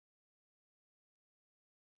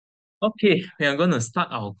Okay, we are going to start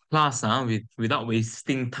our class without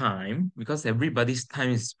wasting time because everybody's time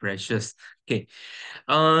is precious. Okay,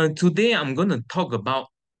 today I'm going to talk about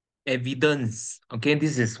evidence. Okay,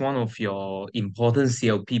 this is one of your important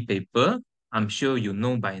CLP paper. I'm sure you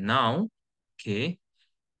know by now. Okay,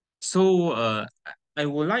 so I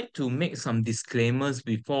would like to make some disclaimers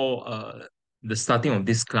before the starting of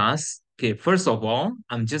this class. Okay, first of all,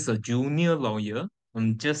 I'm just a junior lawyer.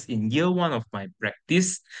 I'm just in year one of my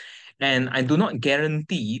practice, and I do not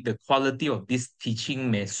guarantee the quality of this teaching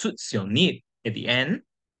may suits your need at the end.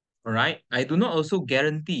 All right. I do not also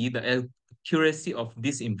guarantee the accuracy of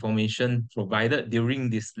this information provided during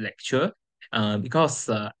this lecture, because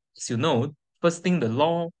as you know, first thing, the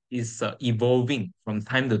law is evolving from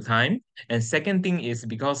time to time, and second thing is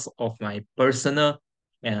because of my personal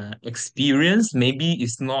experience, maybe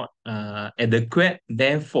it's not adequate.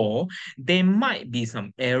 Therefore, there might be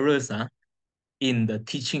some errors in the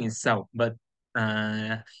teaching itself, but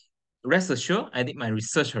uh, rest assured, I did my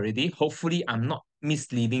research already. Hopefully, I'm not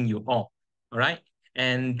misleading you all. All right.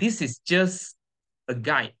 And this is just a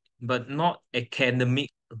guide, but not academic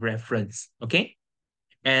reference. Okay.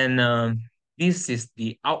 And this is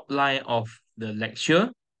the outline of the lecture.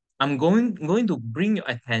 I'm going to bring your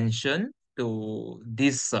attention to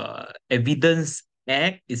this evidence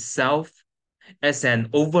act itself as an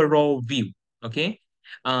overall view. Okay.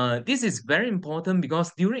 This is very important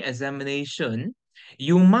because during examination,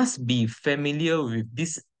 you must be familiar with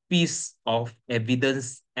this piece of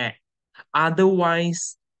evidence act.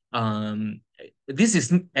 Otherwise, this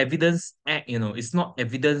is evidence act, it's not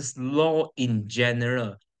evidence law in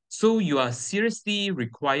general. So you are seriously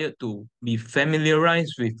required to be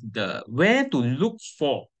familiarized with the where to look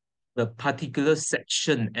for the particular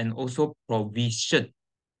section and also provision.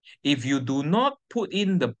 If you do not put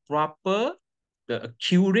in the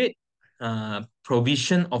accurate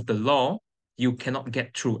provision of the law, you cannot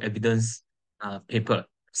get through evidence paper.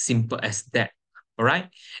 Simple as that. All right.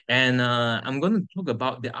 And I'm going to talk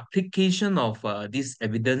about the application of this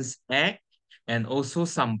Evidence Act and also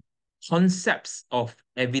some concepts of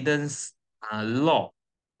evidence law.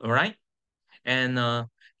 All right. And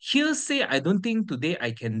hearsay, I don't think today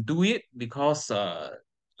I can do it because uh,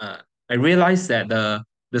 I realized that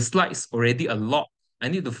the slides already a lot. I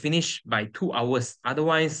need to finish by 2 hours.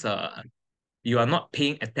 Otherwise, you are not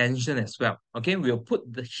paying attention as well. Okay, we'll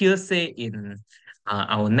put the hearsay in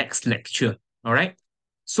our next lecture. All right.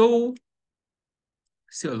 So,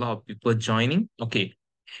 see a lot of people joining. Okay.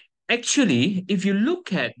 Actually, if you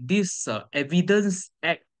look at this Evidence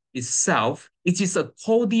Act itself, it is a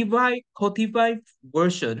codified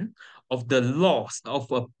version of the laws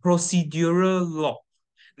of a procedural law.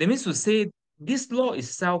 That means to say this law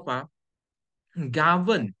itself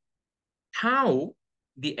govern how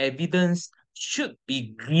the evidence should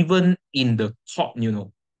be given in the court.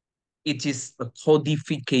 It is a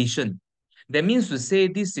codification. That means to say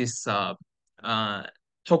this is uh,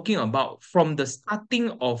 talking about from the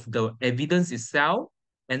starting of the evidence itself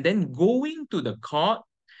and then going to the court.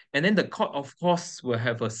 And then the court, of course, will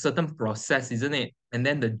have a certain process, isn't it? And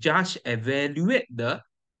then the judge evaluate the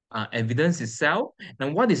evidence itself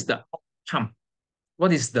and what is the outcome,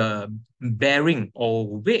 what is the bearing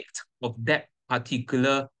or weight of that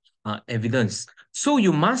particular evidence. So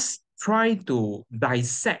you must try to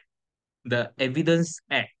dissect the Evidence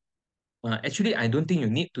Act. Actually, I don't think you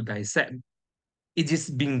need to dissect. It is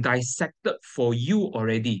being dissected for you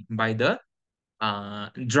already by the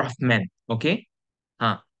draftman. Okay.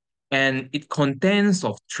 Uh, and it contains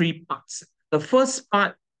of three parts. The first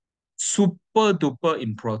part, super duper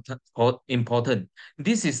important.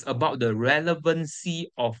 This is about the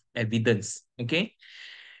relevancy of evidence. Okay.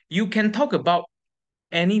 You can talk about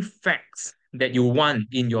any facts that you want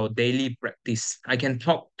in your daily practice. I can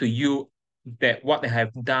talk to you that what I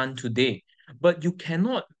have done today, but you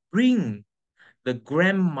cannot bring the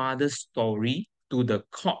grandmother's story to the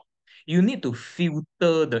court. You need to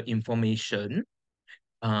filter the information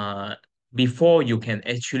uh, before you can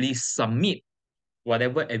actually submit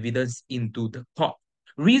whatever evidence into the court.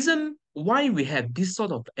 Reason why we have this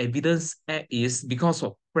sort of evidence act is because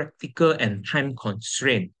of practical and time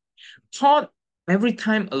constraint. Court every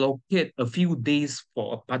time allocate a few days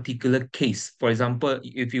for a particular case. For example,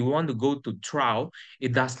 if you want to go to trial,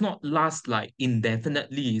 it does not last like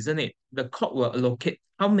indefinitely, isn't it? The court will allocate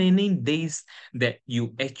how many days that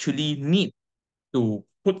you actually need to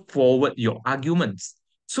put forward your arguments.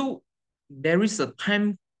 So there is a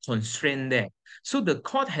time constraint there. So the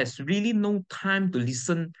court has really no time to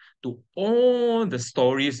listen to all the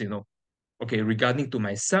stories, okay, regarding to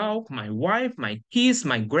myself, my wife, my kids,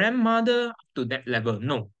 my grandmother, up to that level.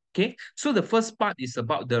 No. Okay, so the first part is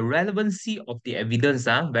about the relevancy of the evidence,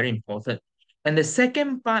 very important. And the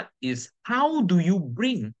second part is how do you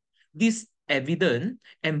bring this evidence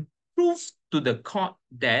and prove to the court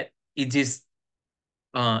that it is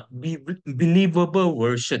believable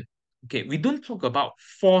version. Okay, we don't talk about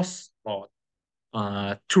false or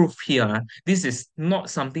truth here. This is not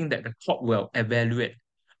something that the court will evaluate.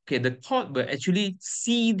 Okay, the court will actually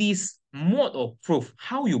see this mode of proof,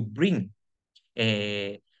 how you bring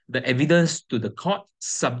the evidence to the court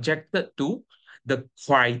subjected to the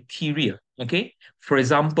criteria. Okay, for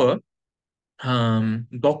example,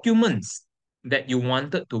 documents that you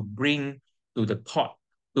wanted to bring to the court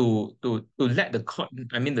to let the court,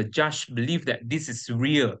 I mean the judge, believe that this is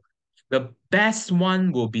real. The best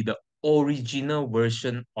one will be the original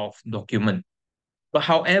version of document. But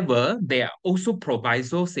however, there are also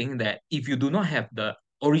provisos saying that if you do not have the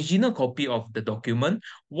original copy of the document,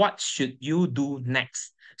 what should you do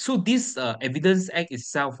next? So this Evidence Act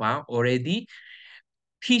itself already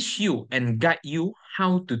teach you and guide you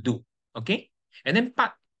how to do. Okay. And then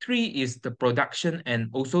part three is the production and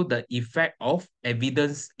also the effect of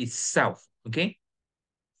evidence itself. Okay.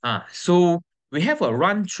 So we have a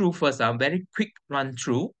run through first, a very quick run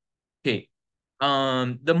through. Okay.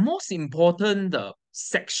 The most important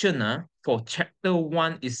section for chapter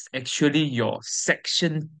one is actually your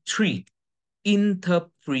section three,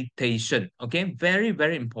 interpretation. Okay, very,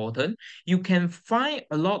 very important. You can find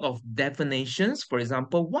a lot of definitions. For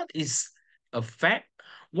example, what is a fact?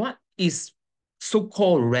 What is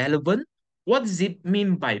so-called relevant? What does it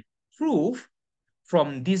mean by proof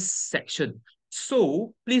from this section?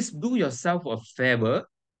 So please do yourself a favor,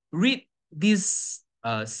 read this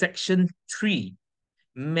section three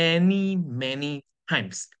many, many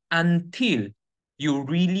times until you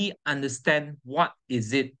really understand what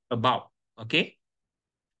is it about. Okay.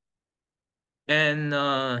 And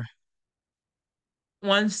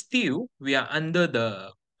once still, we are under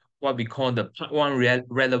the what we call the part one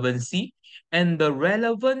relevancy. And the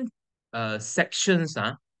relevant sections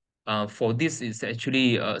for this is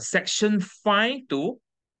actually section 5 to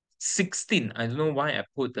 16. I don't know why I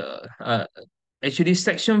put actually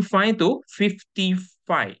section 5 to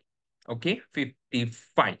 55. Okay,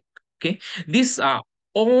 55. Okay, these are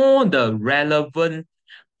all the relevant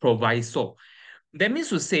proviso. That means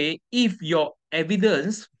to say, if your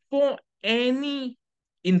evidence for any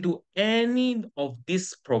into any of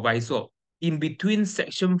this proviso in between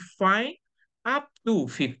section 5 up to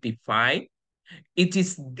 55, it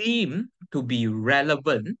is deemed to be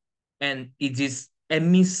relevant and it is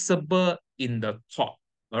admissible in the court.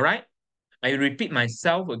 All right. I repeat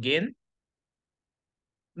myself again.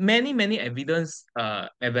 Many evidence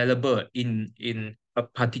available in a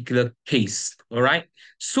particular case. All right.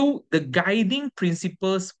 So the guiding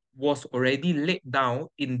principles was already laid down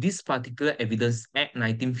in this particular Evidence Act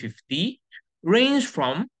 1950, range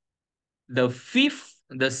from the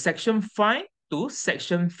section 5 to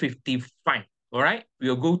section 55. All right.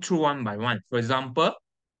 We'll go through one by one. For example,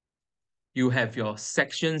 you have your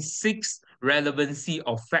section 6, relevancy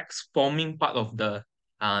of facts forming part of the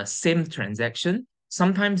same transaction.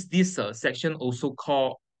 Sometimes this section also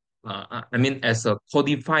called, as a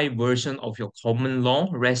codified version of your common law,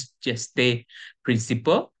 res gestae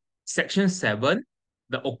principle. Section 7,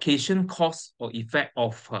 the occasion, cause, or effect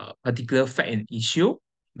of a particular fact and issue.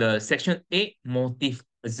 The section 8, motive,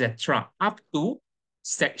 etc. Up to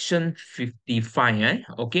section 55,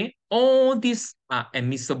 okay? All these are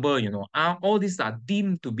admissible, all these are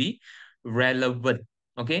deemed to be relevant,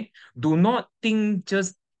 okay? Do not think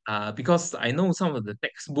just because I know some of the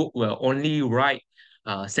textbook will only write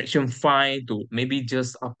section 5 to maybe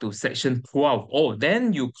just up to section 12. Oh,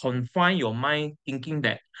 then you confine your mind thinking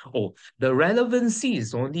that, oh, the relevancy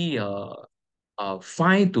is only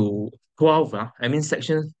 5 to 12. I mean,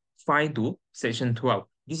 section 5 to section 12.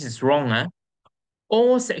 This is wrong.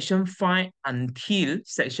 All section 5 until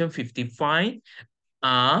section 55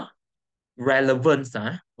 are relevant.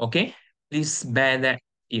 Okay, please bear that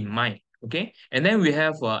in mind. Okay, and then we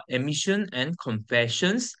have admission and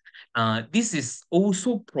confessions. This is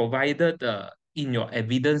also provided in your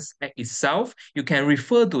Evidence Act itself. You can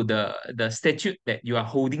refer to the statute that you are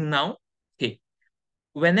holding now. Okay,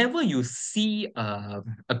 whenever you see a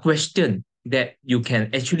question that you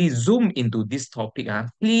can actually zoom into this topic,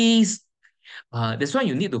 please that's why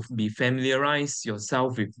you need to be familiarize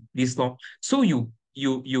yourself with this law. So you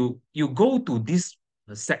go to these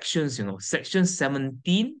sections, section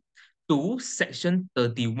 17 to section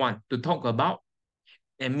 31 to talk about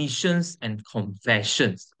admissions and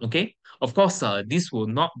confessions. Okay, of course, this will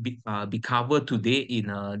not be covered today in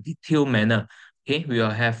a detailed manner. Okay, we will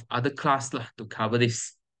have other class to cover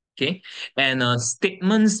this. Okay, and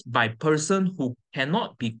statements by person who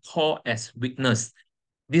cannot be called as witness.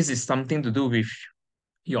 This is something to do with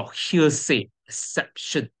your hearsay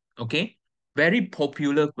exception. Okay, very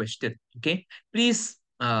popular question. Okay, please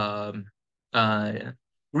uh,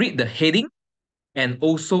 read the heading, and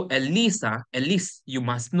also at least you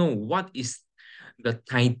must know what is the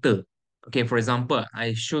title. Okay, for example,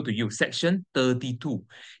 I show to you section 32,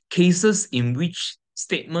 cases in which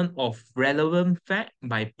statement of relevant fact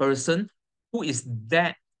by person who is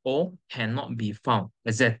dead or cannot be found,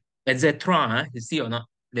 etc. etc. You see or not?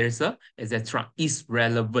 There is a etc. is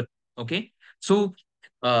relevant. Okay, so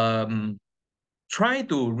um, try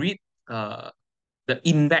to read uh, the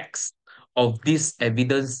index of this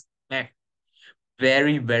evidence act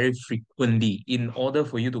very, very frequently in order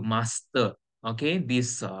for you to master, okay,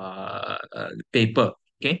 this paper,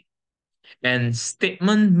 okay? And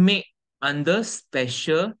statement made under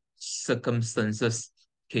special circumstances,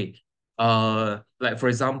 okay? Like for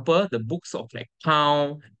example, the books of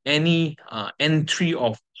account, any entry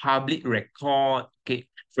of public record, okay?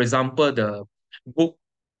 For example, the book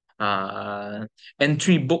uh,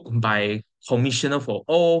 entry book by commissioner for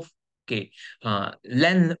oath, okay,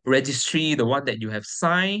 land registry, the one that you have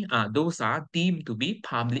signed, those are deemed to be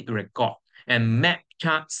public record, and map,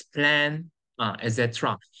 charts, plan,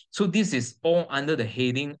 etc. So this is all under the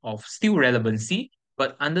heading of still relevancy,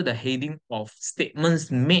 but under the heading of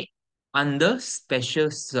statements made under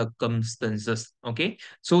special circumstances. Okay,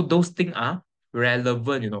 so those things are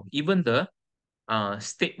relevant, even the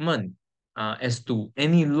statement as to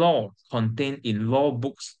any law contained in law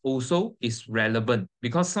books also is relevant,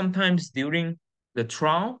 because sometimes during the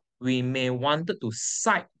trial we may wanted to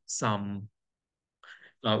cite some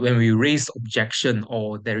when we raise objection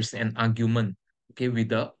or there is an argument, okay, with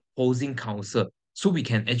the opposing counsel, so we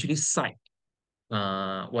can actually cite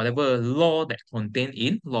whatever law that contained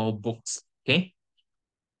in law books. Okay,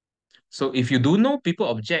 so if you do know people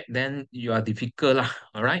object, then you are difficult lah,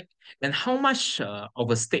 all right? And how much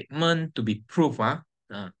of a statement to be proved?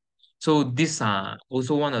 So these are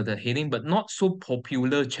also one of the heading, but not so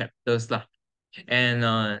popular chapters lah.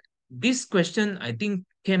 And this question, I think,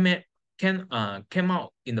 came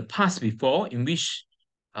out in the past before, in which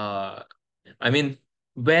uh, I mean,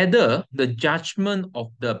 whether the judgment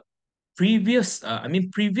of the previous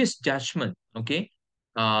judgment, okay,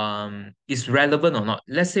 is relevant or not.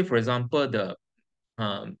 Let's say, for example,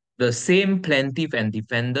 the same plaintiff and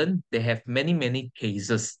defendant, they have many, many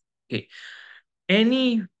cases. Okay,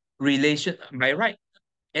 any relation, by right,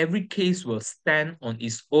 every case will stand on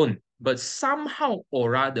its own, but somehow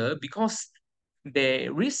or other, because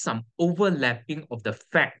there is some overlapping of the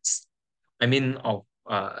facts, I mean, of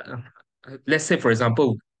let's say, for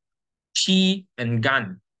example, Chi and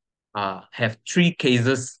Gan have three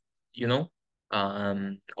cases,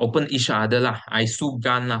 open each other lah. I sue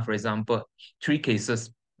Gan lah, for example, three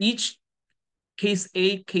cases. Each case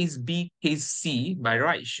A, case B, case C, by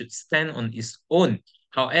right, should stand on its own.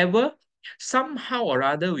 However, somehow or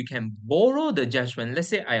other, we can borrow the judgment. Let's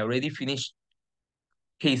say I already finished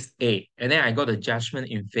case A, and then I got a judgment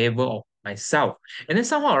in favor of myself. And then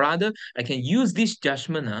somehow or other, I can use this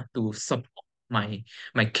judgment to support my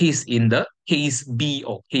case in the case B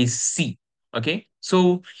or case C. Okay,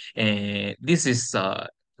 so this is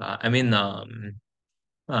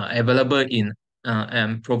available in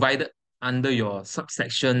and provided under your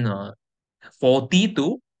subsection 40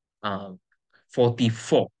 to uh,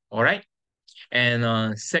 44. All right.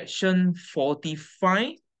 And section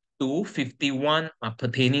 45 to 51 are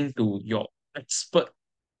pertaining to your expert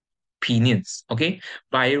opinions. Okay.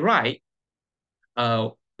 By right, uh,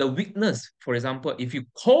 the witness, for example, if you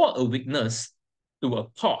call a witness to a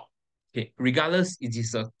court, okay, regardless it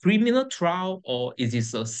is a criminal trial or it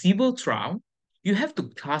is a civil trial, you have to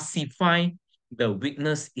classify the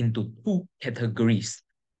witness into two categories.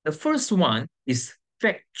 The first one is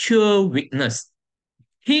factual witness.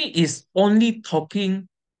 He is only talking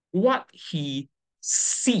what he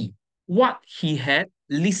see, what he had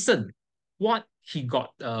listened, what he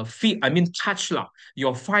got feel, touch lah,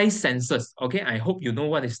 your five senses. Okay, I hope you know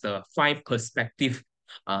what is the five perspective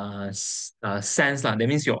sense lah. That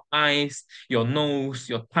means your eyes, your nose,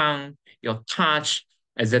 your tongue, your touch,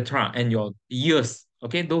 etc., and your ears.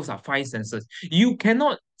 Okay, those are five senses. You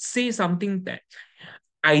cannot say something that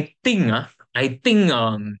I think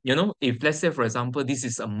if let's say, for example, this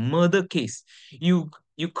is a murder case, you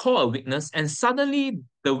call a witness and suddenly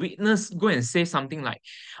the witness go and say something like,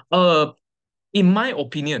 in my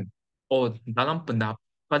opinion, or dalam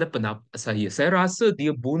pada pendapat saya rasa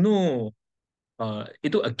dia bunuh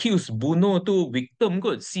itu accused bunuh tu victim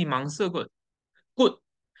kot, si mangsa kot. Good.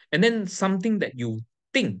 And then something that you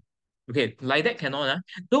think Okay, like that cannot.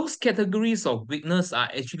 Those categories of weakness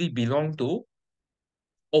are actually belong to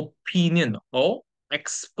opinion or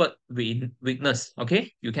expert weakness.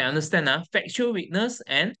 Okay, you can understand factual weakness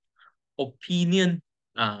and opinion.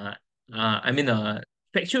 Uh, I mean,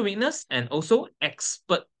 factual weakness and also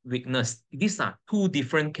expert weakness. These are two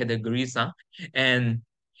different categories. And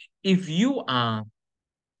if you are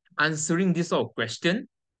answering this sort of question,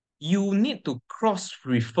 you need to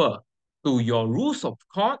cross-refer to your rules of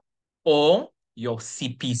court or your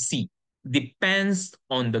CPC. Depends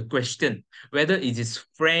on the question, whether it is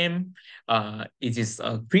framed, it is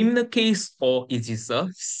a criminal case or it is a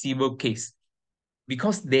civil case,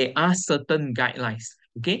 because there are certain guidelines.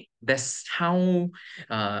 Okay, that's how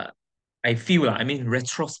uh, I feel. I mean,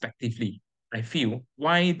 retrospectively, I feel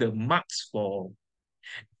why the marks for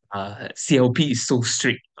CLP is so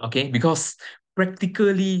strict. Okay, because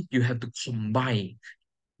practically you have to combine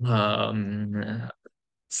um,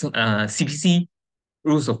 CPC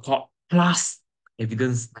rules of court plus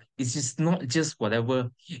evidence. It's just not just whatever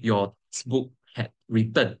your textbook had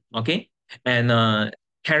written. Okay, and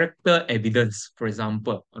character evidence, for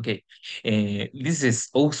example. Okay, this is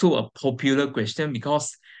also a popular question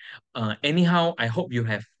because anyhow, I hope you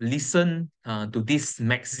have listened to this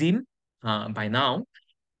maxim by now.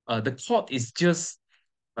 The court is just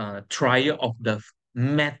trial of the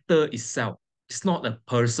matter itself. It's not a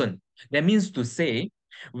person. That means to say,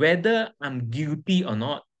 whether I'm guilty or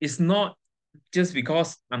not, it's not just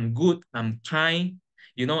because I'm good, I'm kind,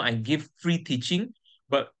 I give free teaching,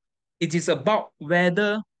 but it is about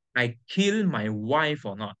whether I kill my wife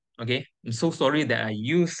or not. Okay, I'm so sorry that I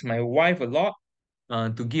use my wife a lot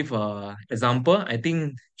to give a example. I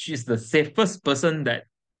think she's the safest person that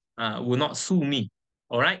will not sue me.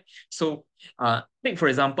 All right. So take for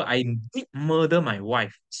example, I did murder my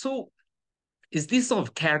wife. So is this sort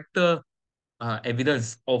of character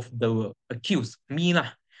evidence of the accused, me lah,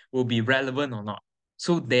 will be relevant or not?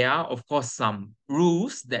 So there are of course some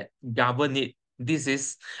rules that govern it. This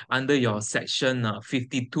is under your section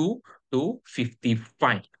 52 to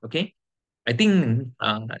 55. Okay. I think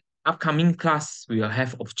upcoming class we will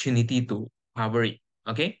have opportunity to cover it.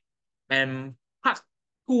 Okay. And part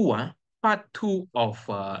two, part two of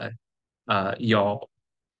your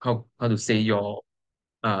how to say your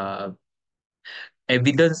uh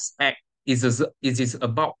evidence act is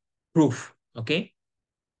about proof. Okay.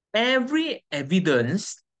 Every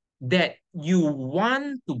evidence that you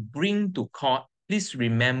want to bring to court, please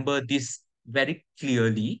remember this very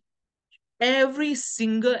clearly. Every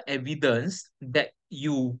single evidence that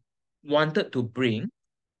you wanted to bring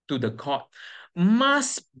to the court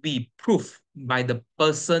must be proved by the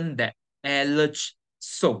person that alleged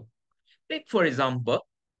so. Take for example,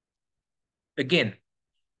 again,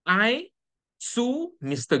 I sue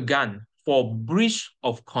Mr. Gunn for breach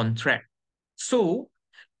of contract. So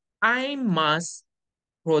I must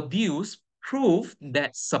produce proof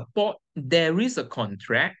that support there is a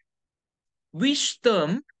contract, which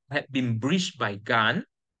term had been breached by Gunn,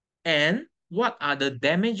 and what are the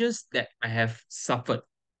damages that I have suffered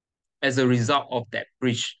as a result of that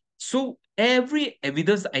breach. So every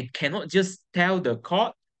evidence, I cannot just tell the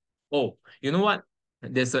court, oh, you know what?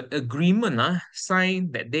 There's an agreement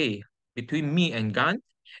signed that day between me and Gunn,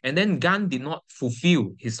 and then Gunn did not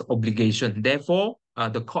fulfill his obligation. Therefore,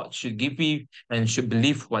 the court should give me and should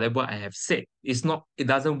believe whatever I have said. It's not. It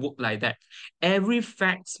doesn't work like that. Every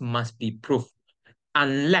fact must be proved,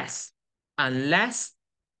 unless, unless,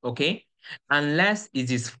 okay, unless it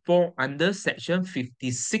is fall under section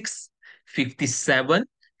 56, 57,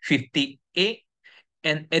 58.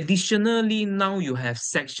 And additionally, now you have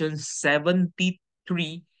section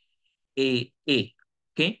 73AA.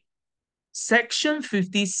 Okay. Section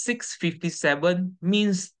 56, 57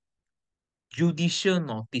 means judicial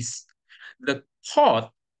notice. The court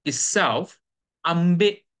itself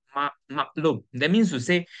ambil maklum. That means to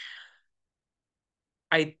say,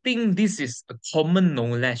 I think this is a common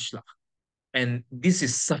knowledge lah, and this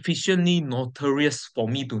is sufficiently notorious for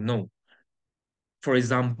me to know. For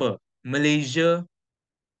example, Malaysia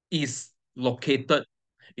is located,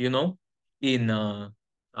 you know, in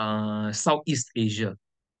Southeast Asia.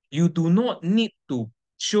 You do not need to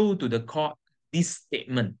show to the court this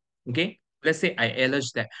statement. Okay, let's say I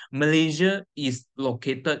allege that Malaysia is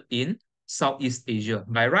located in Southeast Asia.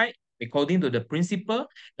 By right, according to the principle,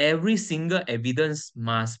 every single evidence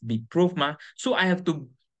must be proved. So I have to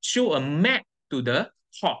show a map to the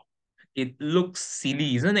court. It looks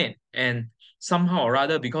silly, isn't it? And somehow or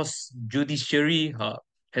other, because judiciary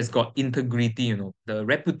has got integrity, the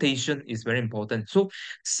reputation is very important. So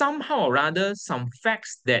somehow or other, some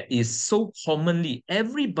facts that is so commonly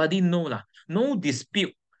everybody know lah, no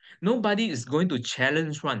dispute Nobody is going to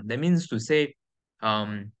challenge one. That means to say,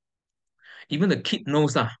 um, even the kid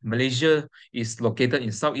knows Malaysia is located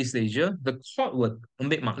in Southeast Asia. The court would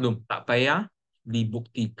ambil maklum, tak payah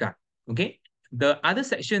dibuktikan. Okay. The other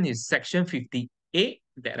section is section 58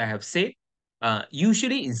 that I have said.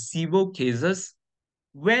 Usually in civil cases,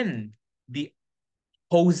 when the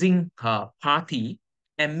opposing party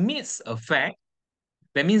admits a fact,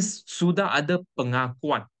 that means sudah ada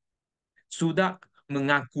pengakuan, sudah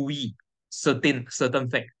mengakui certain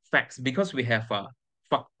facts, because we have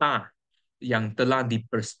fakta yang telah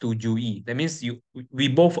dipersetujui. That means we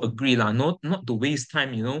both agree lah, not to waste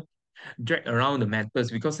time, drag around the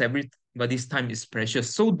matters, because everybody's time is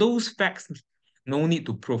precious. So those facts, no need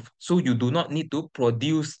to prove. So you do not need to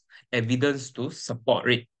produce evidence to support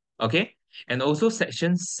it. Okay. And also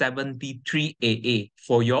section 73AA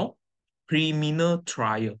for your criminal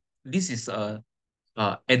trial. This is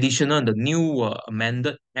additional, the new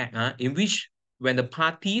amended act, in which when the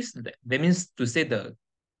parties, that means to say the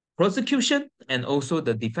prosecution and also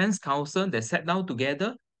the defense counsel, they sat down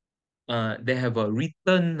together, they have a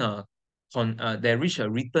written they reach a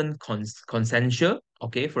written consensual.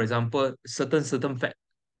 Okay, for example, certain fact,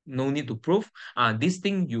 no need to prove. This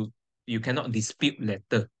thing you cannot dispute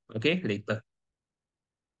later. Okay, later.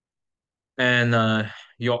 And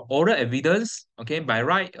your oral evidence, okay, by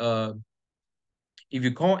right, if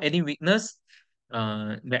you call any witness,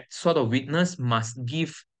 that sort of witness must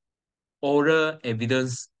give oral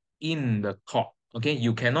evidence in the court. Okay,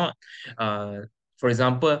 you cannot, for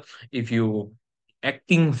example, if you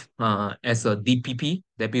acting as a DPP,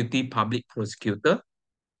 Deputy Public Prosecutor,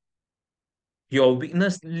 your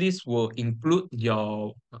witness list will include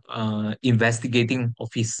your investigating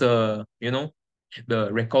officer,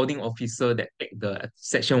 the recording officer that take the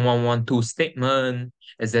section 112 statement,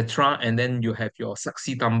 etc. And then you have your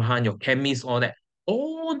saksi tambahan, your chemist, all that.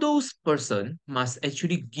 All those person must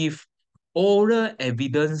actually give oral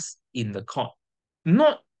evidence in the court,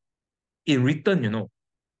 not in written,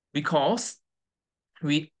 because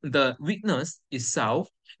the witness itself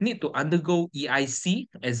need to undergo EIC,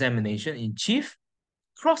 examination in chief,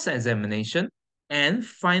 cross-examination, and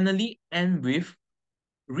finally end with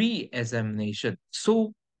re-examination.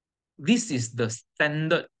 So this is the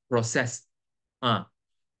standard process.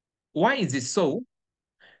 Why is it so?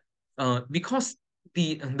 Because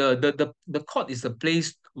the court is a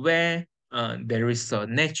place where there is a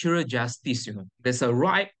natural justice, There's a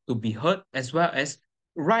right to be heard, as well as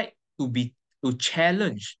right to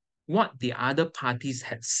challenge what the other parties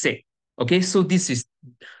had said. Okay, so this is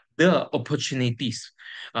the opportunities,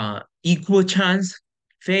 equal chance,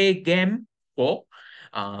 fair game for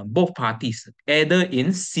both parties, either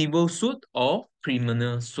in civil suit or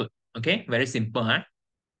criminal suit. Okay, very simple, huh?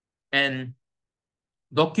 And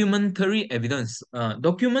documentary evidence,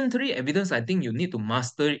 I think you need to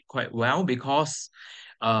master it quite well, because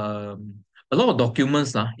a lot of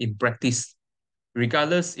documents in practice,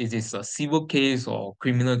 regardless it is a civil case or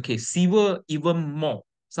criminal case, civil even more.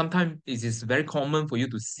 Sometimes it is very common for you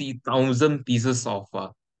to see 1,000 pieces of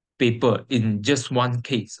paper in just one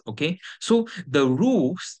case. Okay, so the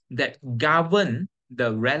rules that govern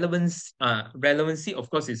the relevancy, of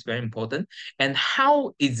course, is very important, and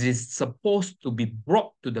how it is supposed to be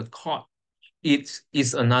brought to the court, it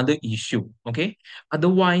is another issue. Okay,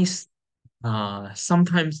 otherwise,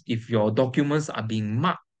 sometimes if your documents are being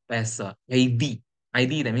marked as ID,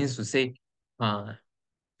 that means to say, uh,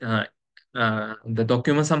 uh, the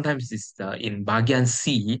document sometimes is in bagian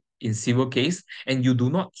C in civil case, and you do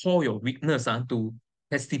not call your witness to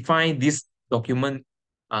testify this document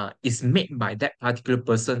is made by that particular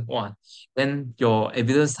person, then your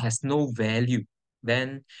evidence has no value.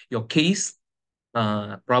 Then your case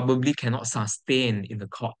probably cannot sustain in the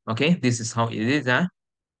court. Okay, this is how it is.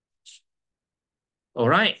 All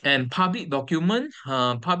right, and public document,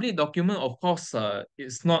 of course,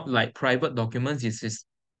 it's not like private documents. It's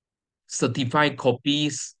certified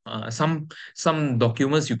copies. Some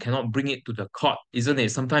documents you cannot bring it to the court, isn't it?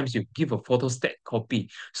 Sometimes you give a photostat copy.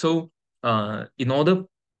 So, in order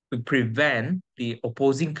to prevent the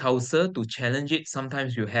opposing counsel to challenge it,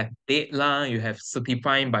 sometimes you have deadline, you have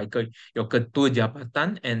certifying by your ketua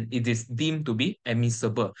jabatan, and it is deemed to be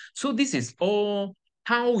admissible. So this is all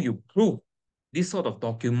how you prove this sort of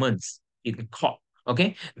documents in court.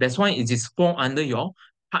 Okay, that's why it is fall under your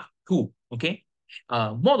part two. Okay,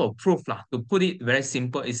 mode of proof lah, to put it very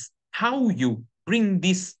simple, is how you bring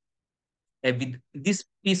this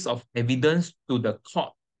piece of evidence to the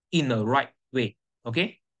court in a right way.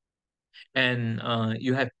 Okay, and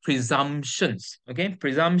you have presumptions. Okay,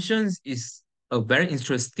 presumptions is a very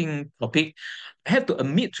interesting topic. I have to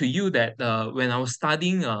admit to you that when I was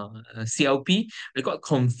studying CLP, I got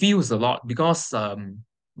confused a lot because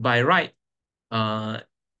by right, uh,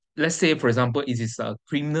 let's say, for example, it is a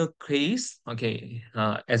criminal case, okay,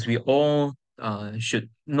 as we all should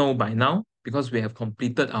know by now, because we have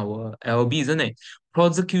completed our LB, isn't it?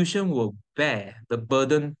 Prosecution will bear the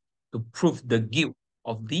burden to prove the guilt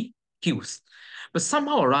of the accused. But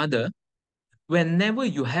somehow or other, whenever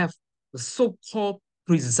you have the so-called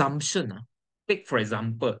presumption, take for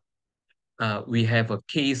example, we have a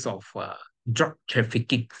case of drug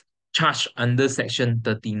trafficking charged under Section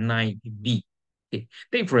 39B. Okay.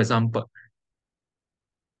 Take for example,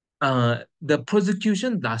 the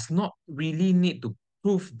prosecution does not really need to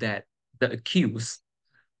prove that the accused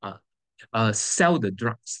uh, sell the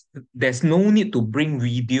drugs. There's no need to bring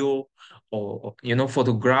video or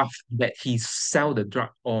photograph that he sell the drug,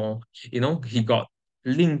 or he got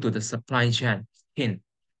linked to the supply chain.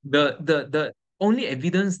 The only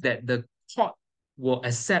evidence that the court will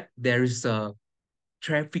accept there is a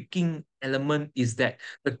trafficking element is that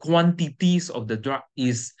the quantities of the drug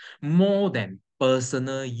is more than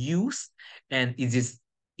personal use, and it is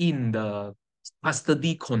in the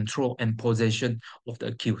custody, control, and possession of the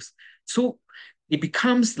accused. So it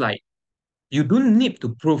becomes like you don't need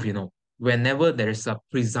to prove, whenever there is a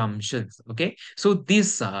presumption. Okay. So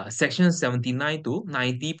this section 79 to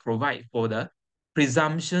 90 provide for the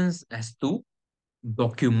presumptions as to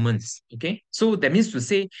documents. Okay, so that means to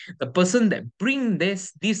say the person that bring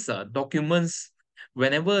these documents,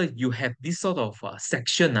 whenever you have this sort of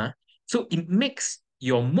section, so it makes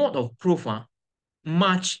your mode of proof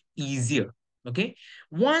much easier. Okay,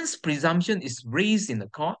 once presumption is raised in the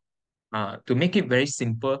court, to make it very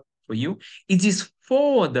simple for you, it is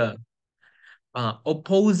for the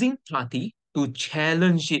opposing party to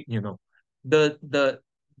challenge it. The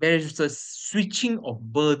there is a switching of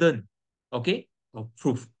burden, okay, of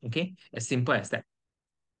proof. Okay, as simple as that.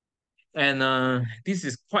 And this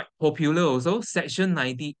is quite popular also. Section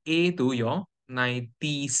 90A to your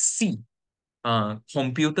 90C,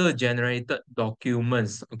 computer generated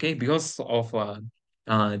documents. Okay, because of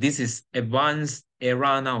this is advanced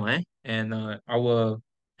era now, and our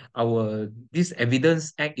this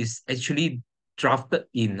Evidence Act is actually drafted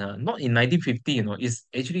in not in 1950, it's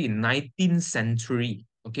actually in 19th century.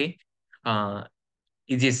 Okay, uh,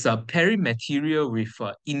 it is a peri material with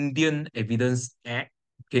Indian Evidence Act.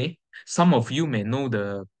 Okay, some of you may know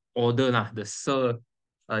the order lah, the Sir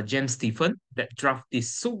James Stephen that draft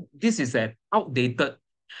this. So this is an outdated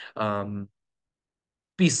um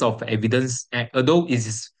piece of evidence, although it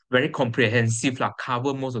is very comprehensive, like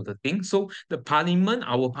cover most of the things. So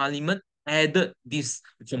our parliament added these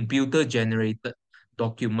computer generated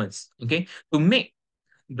documents, okay, to make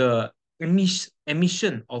the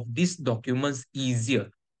emission of these documents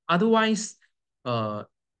easier. Otherwise, uh,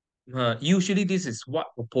 usually this is what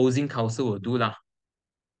opposing counsel will do lah.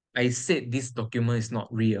 I said this document is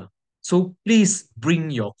not real, so please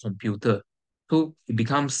bring your computer. So it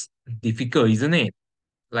becomes difficult, isn't it?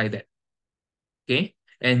 Like that. Okay,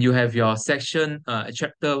 and you have your section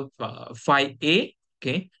chapter 5A.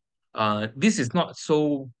 Okay, this is not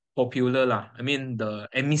so popular lah. I mean,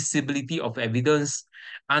 the admissibility of evidence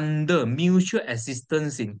under mutual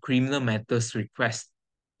assistance in criminal matters request.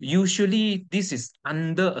 Usually this is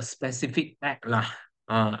under a specific act lah.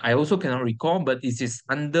 I also cannot recall, but it is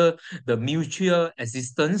under the mutual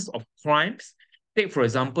assistance of crimes. Take for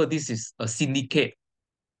example, this is a syndicate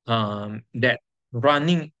that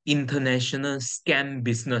running international scam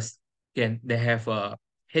business. They have a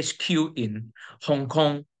HQ in Hong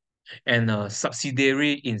Kong and a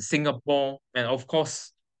subsidiary in Singapore, and of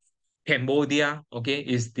course Cambodia. Okay,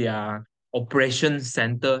 is their operation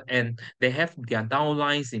center, and they have their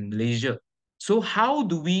downlines in Malaysia. So how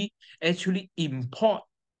do we actually import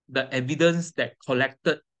the evidence that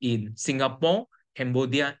collected in Singapore,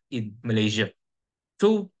 Cambodia, in Malaysia?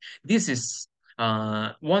 So this is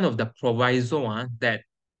one of the proviso that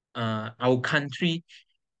our country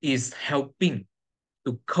is helping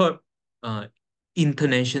to curb uh,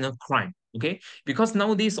 international crime. Okay, because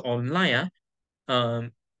nowadays online,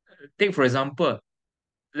 take for example,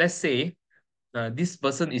 let's say this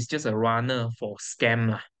person is just a runner for scam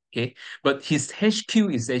lah, okay, but his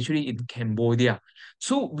HQ is actually in Cambodia.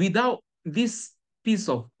 So without this piece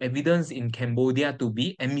of evidence in Cambodia to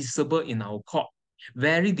be admissible in our court,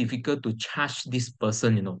 very difficult to charge this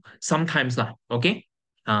person, sometimes lah, okay.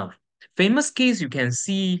 Famous case you can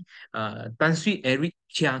see Tan Sri Eric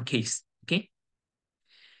Chia case, okay.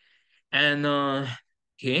 And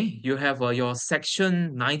okay, you have your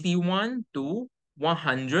section 91 to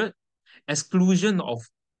 100, exclusion of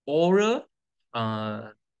oral uh,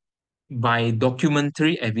 by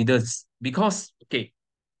documentary evidence. Because, okay,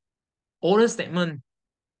 oral statement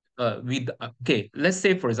okay, let's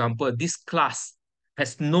say, for example, this class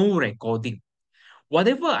has no recording.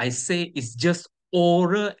 Whatever I say is just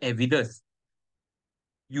oral evidence.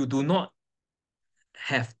 You do not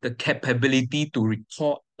have the capability to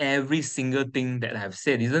record every single thing that I've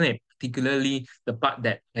said, isn't it? Particularly the part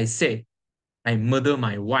that I said, I murder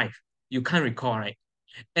my wife. You can't recall, right?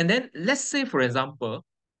 And then let's say, for example,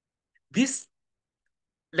 this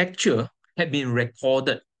lecture had been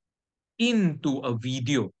recorded into a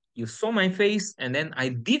video. You saw my face, and then I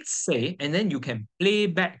did say, and then you can play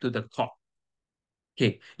back to the court.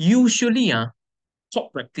 Okay, usually,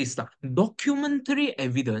 court practice, documentary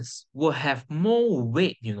evidence will have more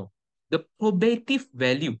weight, The probative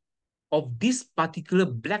value of this particular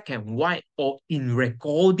black and white or in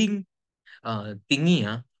recording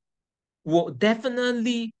thingy will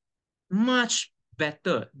definitely much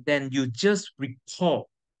better than you just recall.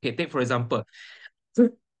 Okay, take for example,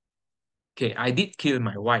 okay, I did kill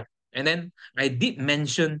my wife. And then I did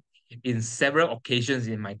mention in several occasions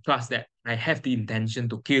in my class that I have the intention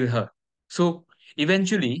to kill her. So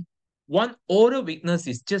eventually, one oral witness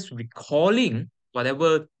is just recalling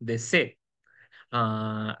whatever they said.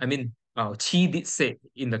 She did say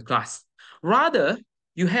in the class. Rather,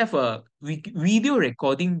 you have a video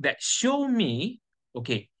recording that show me,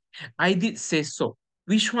 okay, I did say so.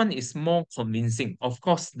 Which one is more convincing? Of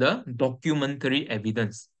course, the documentary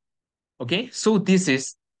evidence. Okay, so this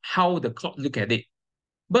is how the court look at it.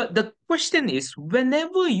 But the question is,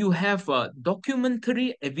 whenever you have a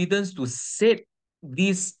documentary evidence to set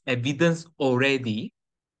this evidence already,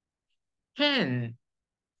 can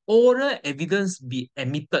oral evidence be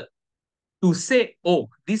admitted to say, oh,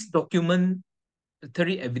 this documentary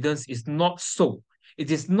evidence is not so. It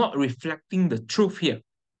is not reflecting the truth here.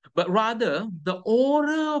 But rather, the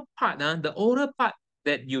oral part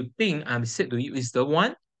that you think I'm said to you is the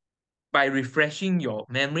one by refreshing your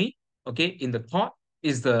memory, okay, in the court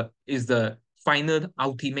is the final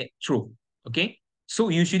ultimate truth, okay? So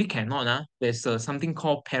usually cannot, there's something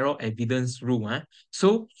called parallel evidence rule,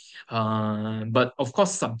 but of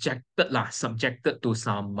course subjected to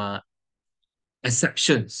some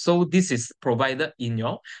exceptions. So this is provided in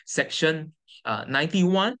your section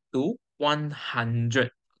 91 to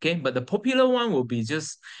 100, okay? But the popular one will be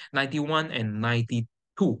just 91 and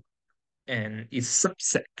 92 and its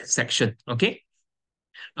section, okay?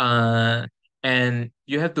 Uh, and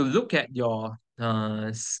you have to look at your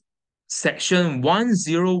section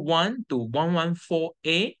 101 to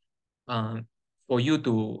 114A for you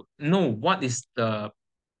to know what is the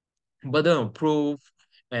burden of proof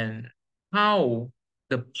and how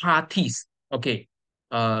the parties, okay,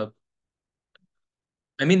 uh,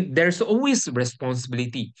 there's always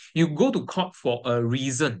responsibility. You go to court for a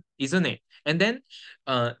reason, isn't it? And then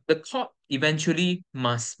the court eventually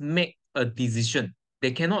must make a decision.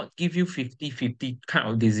 They cannot give you 50-50 kind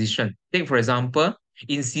of decision. Take, for example,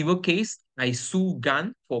 in civil case, I sue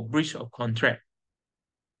Gun for breach of contract.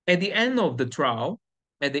 At the end of the trial,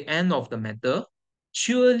 at the end of the matter,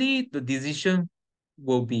 surely the decision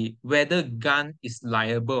will be whether Gun is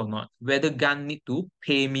liable or not, whether Gun need to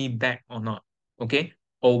pay me back or not, okay?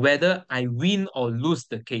 Or whether I win or lose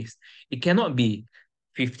the case. It cannot be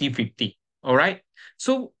 50-50, all right?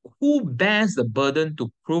 So who bears the burden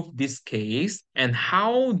to prove this case and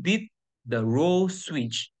how did the role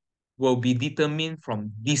switch will be determined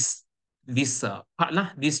from this part lah,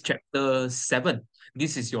 this chapter 7.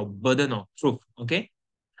 This is your burden of proof, okay?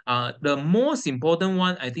 The most important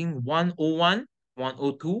one, I think 101,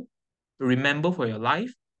 102, remember for your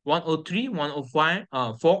life, 103, 105,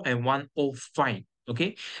 4, and 105,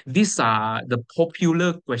 okay? These are the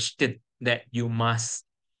popular question that you must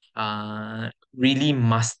really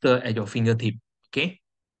master at your fingertip, okay?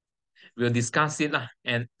 We'll discuss it lah.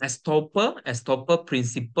 And estoppel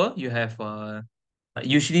principle, you have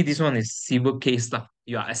usually this one is civil case lah.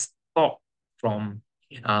 You are stopped from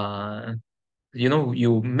uh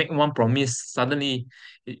you make one promise, suddenly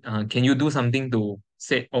can you do something to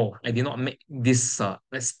say, oh, I did not make this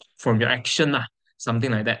let's from your action lah,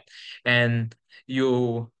 something like that. And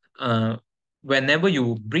you whenever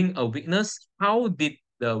you bring a witness, what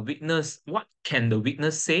can the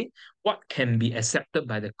witness say, what can be accepted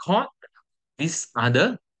by the court? These are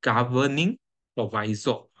the governing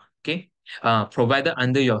proviso, okay? Provided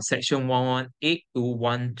under your section 118 to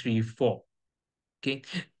 134. Okay,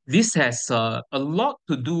 this has a lot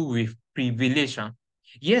to do with privilege.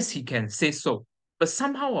 Yes, he can say so, but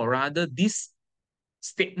somehow or rather, this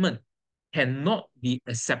statement cannot be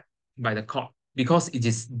accepted by the court because it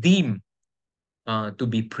is deemed to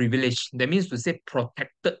be privileged. That means to say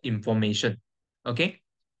protected information. Okay.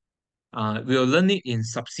 We'll learn it in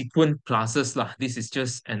subsequent classes lah. This is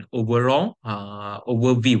just an overall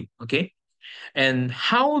overview. Okay. And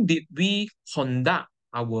how did we conduct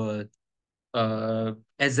our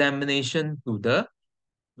examination to the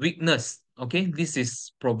weakness? Okay, this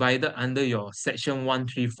is provided under your section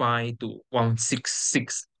 135 to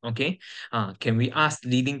 166. Okay, can we ask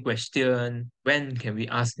leading question? When can we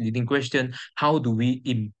ask leading question? How do we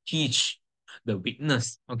impeach the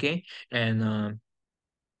weakness? Okay, and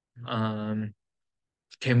um,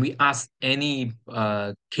 can we ask any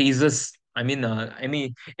cases? I mean,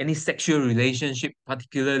 any sexual relationship,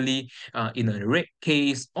 particularly in a rape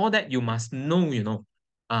case, all that you must know,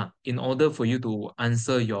 in order for you to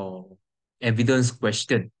answer your evidence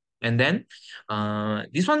question. And then,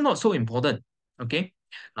 this one not so important. Okay,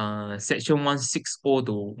 section 160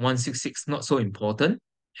 to 166 not so important,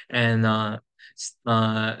 and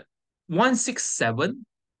 167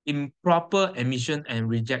 improper admission and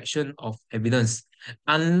rejection of evidence.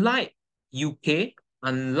 Unlike UK,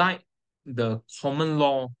 unlike the common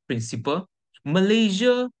law principle,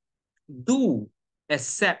 Malaysia do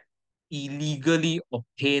accept illegally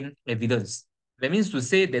obtained evidence. That means to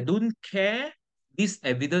say they don't care this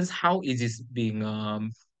evidence, how it is being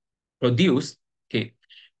produced. Okay,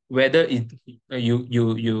 whether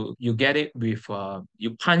you get it with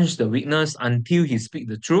you punch the witness until he speak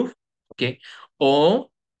the truth, okay, or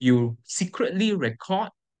you secretly record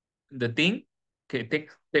the thing. Okay,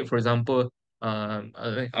 take for example,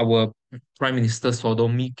 our Prime Minister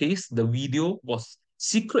Sodomy case, the video was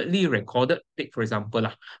secretly recorded. Take for example,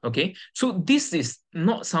 lah. Okay, so this is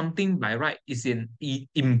not something by right, it's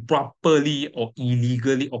improperly or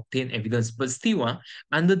illegally obtained evidence, but still,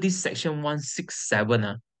 under this section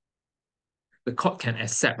 167, the court can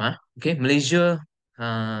accept. Okay, Malaysia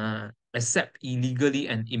accept illegally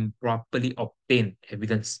and improperly obtained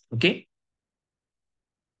evidence. Okay,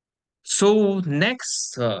 so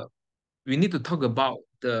next, we need to talk about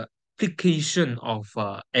the application of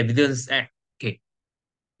Evidence Act. Okay,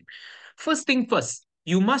 first thing first,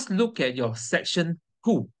 you must look at your section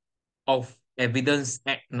 2 of Evidence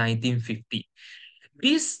Act 1950.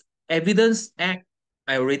 This Evidence Act,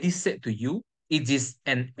 I already said to you, it is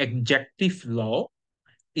an adjective law.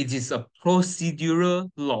 It is a procedural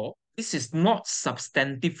law. This is not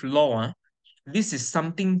substantive law. This is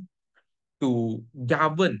something to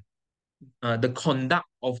govern the conduct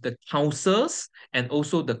of the councils and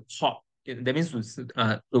also the court. That means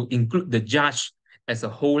to include the judge as a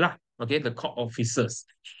whole, okay, the court officers.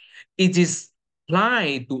 It is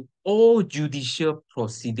applied to all judicial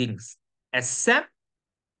proceedings except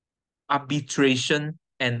arbitration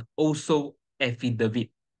and also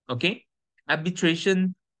affidavit. Okay,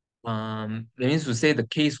 arbitration, that means to say the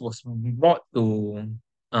case was brought to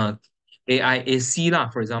AIAC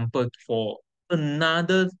lah, for example, for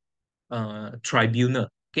another tribunal.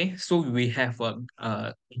 Okay, so we have a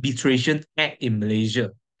arbitration act in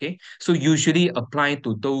Malaysia. Okay, so usually apply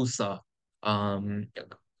to those um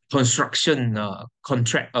construction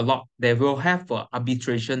contract a lot. They will have a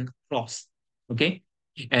arbitration clause. Okay,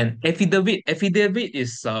 and affidavit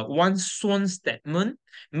is one sworn statement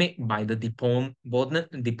made by the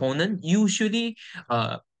deponent. Usually,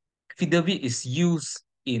 affidavit is used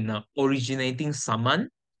in originating summon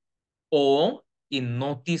or in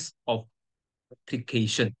notice of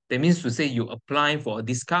application. That means to say you apply for a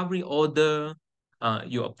discovery order,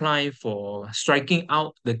 you apply for striking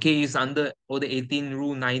out the case under Order 18,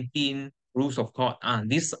 Rule 19, Rules of Court.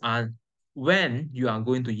 These are when you are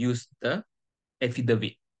going to use the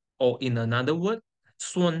affidavit, or in another word,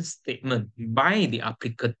 sworn statement by the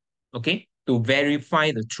applicant, okay, to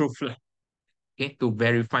verify the truth, okay, to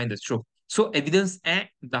verify the truth. So Evidence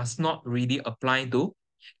Act does not really apply to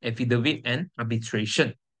affidavit and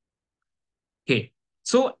arbitration. Okay,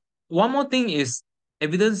 so one more thing is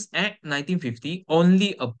Evidence Act 1950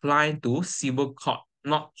 only apply to civil court,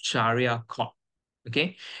 not Sharia court.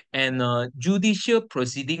 Okay, and judicial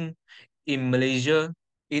proceeding in Malaysia,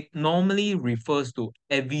 it normally refers to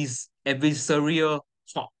adversarial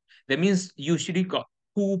court. That means usually got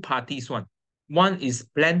two parties. One is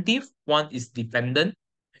plaintiff, one is defendant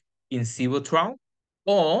in civil trial,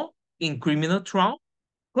 or in criminal trial,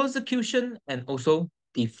 prosecution and also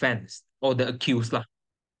defense, or the accused lah.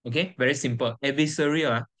 Okay, very simple.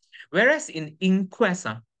 Adversarial. Whereas in inquest,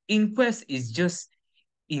 inquest is just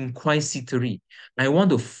inquisitory. I want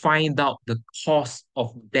to find out the cause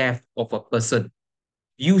of death of a person.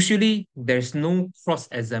 Usually, there's no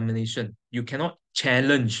cross-examination. You cannot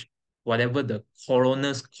challenge whatever the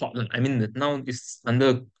coroner's court. I mean, now it's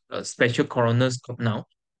under a special coroner's court now.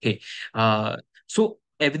 Okay, So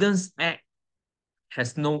Evidence Act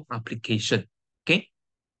has no application, okay,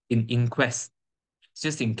 in inquest.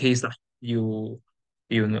 Just in case you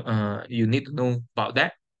need to know about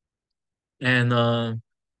that. And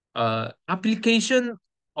application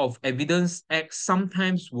of Evidence Act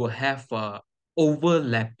sometimes will have a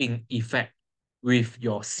overlapping effect with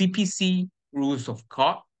your CPC rules of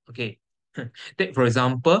court. Okay, take for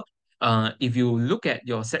example, if you look at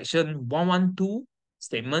your section 112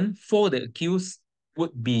 statement for the accused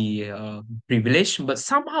would be privileged, but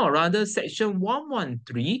somehow or other section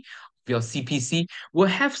 113 of your CPC will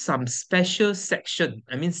have some special section,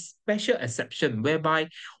 I mean special exception whereby,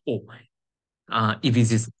 oh, if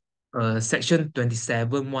it is section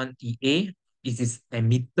 27 1EA, it is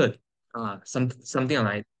admitted. Something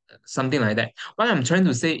like that. What I'm trying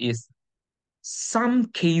to say is some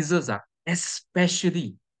cases are,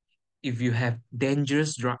 especially if you have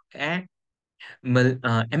Dangerous Drug Act,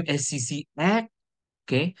 MSCC Act,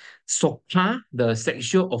 okay, SOCA, the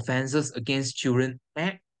Sexual Offences Against Children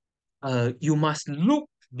Act, you must look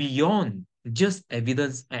beyond just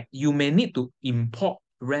Evidence Act. You may need to import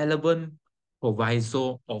relevant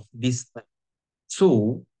proviso of this act.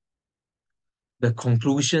 So the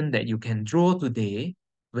conclusion that you can draw today,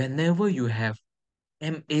 whenever you have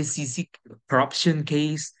MACC corruption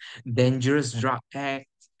case, Dangerous Drug Act,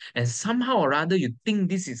 and somehow or other you think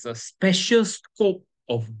this is a special scope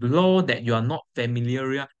of law that you are not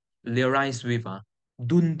familiarized with,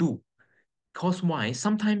 don't do. Because why?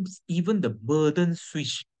 Sometimes even the burden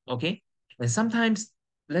switch, okay? And sometimes,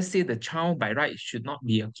 let's say the child by right should not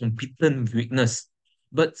be a competent witness.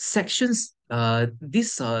 But sections,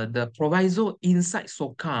 the proviso inside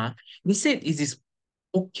SOCA, they said it is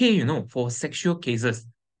okay, for sexual cases.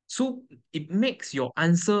 So it makes your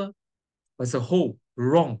answer as a whole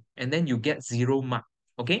wrong, and then you get 0 mark.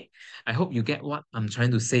 Okay? I hope you get what I'm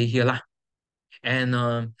trying to say here, lah. And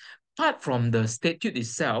apart from the statute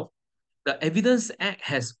itself, the Evidence Act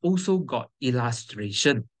has also got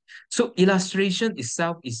illustration. So illustration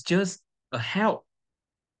itself is just a help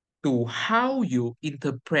to how you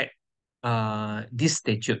interpret this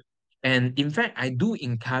statute. And in fact, I do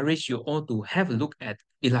encourage you all to have a look at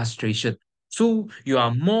illustration. So you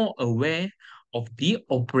are more aware of the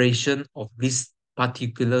operation of this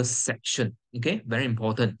particular section. Okay, very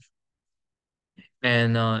important.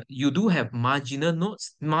 And you do have marginal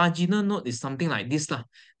notes. Marginal note is something like this, lah,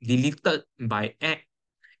 deleted by Act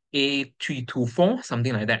A324,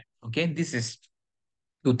 something like that. Okay, this is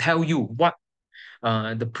to tell you what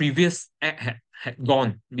the previous act had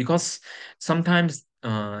gone, because sometimes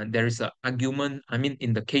there is an argument. I mean,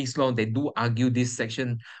 in the case law, they do argue this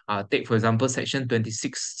section. Take for example, section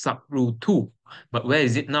 26 sub rule 2. But where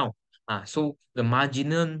is it now? So the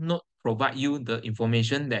marginal note provide you the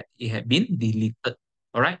information that it had been deleted.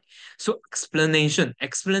 All right. So explanation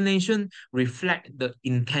reflect the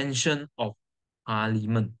intention of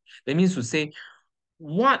Parliament. That means to say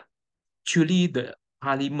what actually the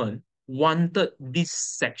Parliament wanted this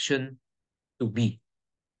section to be.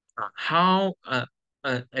 How,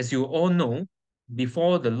 as you all know,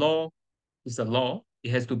 before the law is a law, it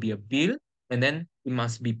has to be a bill, and then it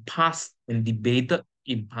must be passed and debated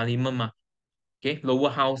in Parliament, ma. Okay, lower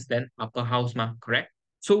house, then upper house, ma, correct?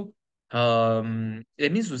 So,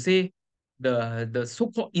 it means to say the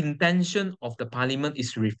so-called intention of the Parliament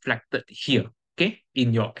is reflected here, okay,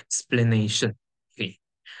 in your explanation. Okay.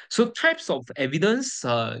 So types of evidence,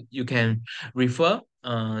 you can refer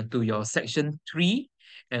to your section 3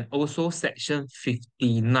 and also section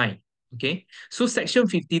 59. Okay, so section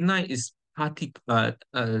 59 is I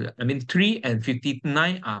mean 3 and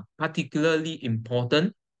 59 are particularly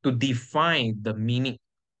important to define the meaning.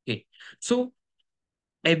 Okay, so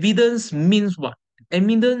evidence means what?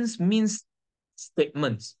 Evidence means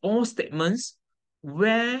statements, all statements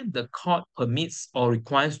where the court permits or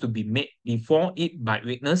requires to be made before it by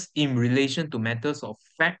witness in relation to matters of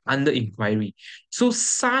fact under inquiry. So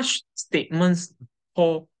such statements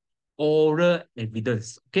called oral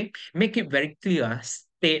evidence. Okay, make it very clear.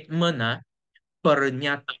 Statement,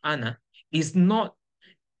 pernyataan, is not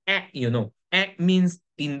act. Act means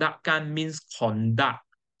tindakan, means conduct.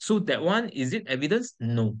 So that one, is it evidence?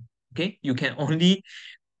 No. Okay, you can only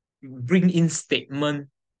bring in statement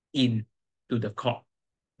in to the court,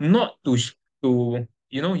 not to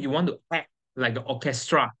you want to act like the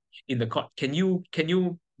orchestra in the court. Can you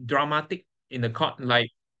dramatic in the court,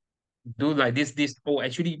 like do like this? Oh,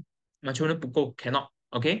 actually, macam mana pukul, cannot.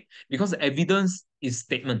 Okay, because evidence is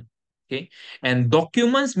statement. Okay, and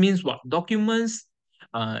documents means what? Documents.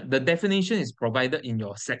 The definition is provided in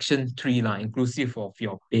your section 3 lah, inclusive of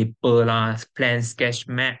your paper lah, plan, sketch,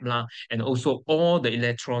 map lah, and also all the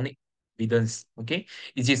electronic evidence. Okay,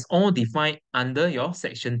 it is all defined under your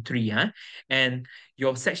section 3. And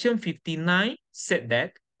your section 59 said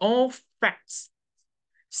that all facts,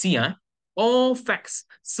 see, all facts,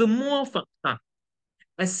 semua fakta,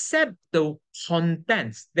 except the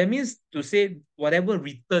contents. That means to say whatever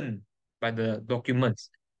written by the documents.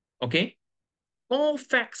 Okay, all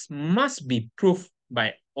facts must be proved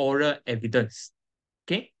by oral evidence.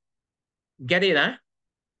 Okay, get it?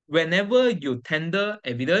 Whenever you tender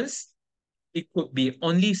evidence, it could be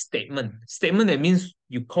only statement. Statement, that means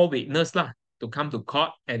you call witness lah to come to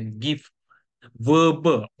court and give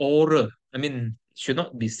verbal, oral. I mean, should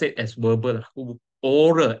not be said as verbal,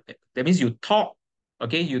 oral. That means you talk.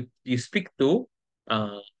 Okay, you speak to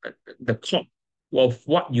uh the court of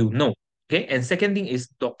what you know. Okay, and second thing is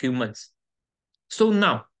documents. So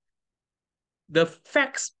now the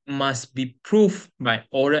facts must be proved by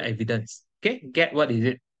oral evidence. Okay, get what is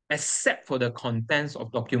it? Except for the contents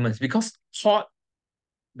of documents, because court,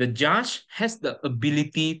 the judge has the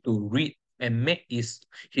ability to read and make his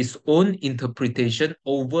own interpretation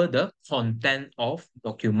over the content of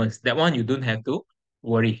documents. That one you don't have to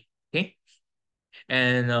worry. Okay.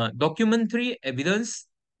 And documentary evidence,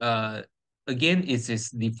 uh, again, it is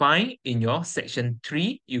defined in your section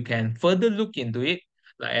 3. You can further look into it.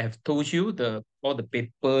 Like I have told you, all the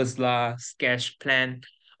papers lah, sketch plan,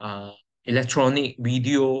 electronic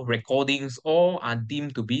video recordings, all are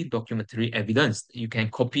deemed to be documentary evidence. You can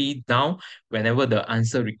copy down whenever the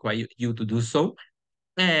answer requires you to do so.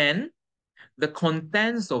 And the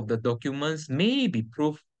contents of the documents may be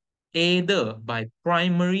proved either by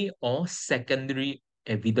primary or secondary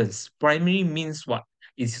evidence. Primary means what?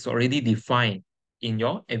 It is already defined in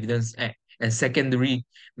your Evidence Act. And secondary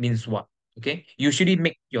means what? Okay. Usually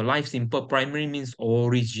make your life simple. Primary means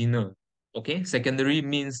original. Okay. Secondary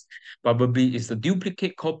means probably it's a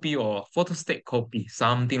duplicate copy or photostat copy,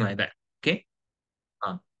 something like that. Okay.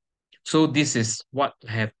 So this is what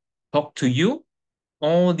I have talked to you.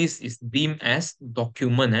 All this is deemed as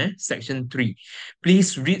document, section 3.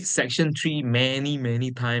 Please read section 3 many, many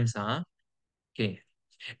times. Okay.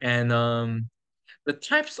 And the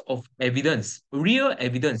types of evidence, real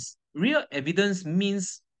evidence. Real evidence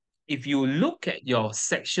means if you look at your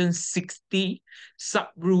section 60,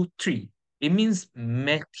 sub-rule 3, it means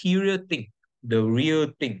material thing, the real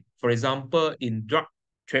thing. For example, in drug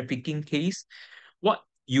trafficking case, what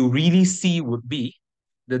you really see would be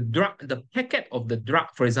the packet of the drug,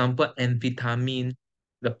 for example, amphetamine,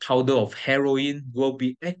 the powder of heroin, will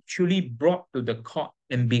be actually brought to the court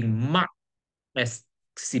and being marked as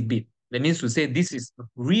exhibit. That means to say this is a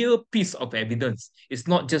real piece of evidence. It's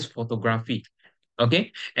not just photography.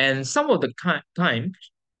 Okay. And some of the time,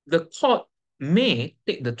 the court may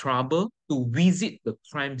take the trouble to visit the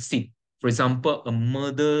crime scene. For example, a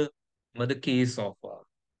murder case of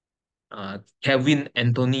Kevin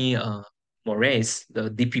Anthony Moraes, the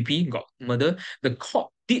DPP, got murdered. The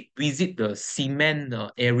court did visit the cement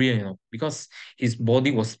area, because his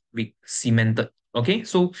body was cemented. Okay,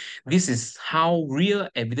 so this is how real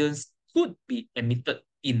evidence could be admitted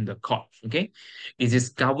in the court. Okay, it is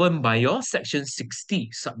governed by your section 60,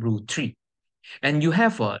 sub-rule 3. And you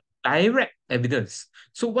have a direct evidence.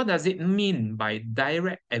 So what does it mean by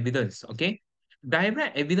direct evidence? Okay,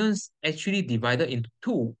 direct evidence actually divided into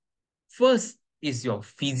two. First is your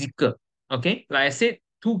physical. Okay, like I said,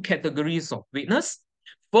 two categories of witness.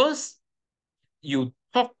 First, you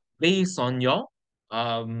talk based on your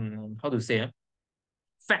how to say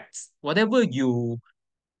facts. Whatever you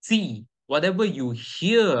see, whatever you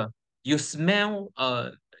hear, you smell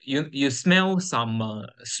you smell some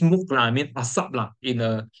smoke lah, I mean asap lah, in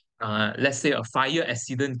a let's say a fire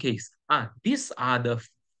accident case. These are the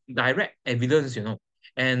direct evidence,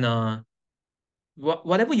 and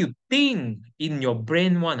whatever you think in your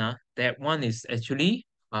brain that one is actually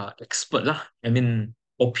expert lah. I mean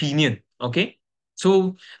opinion. Okay.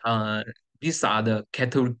 So these are the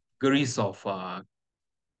categories of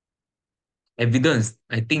evidence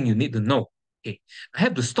I think you need to know. Okay. I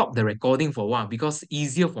have to stop the recording for a while because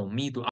easier for me to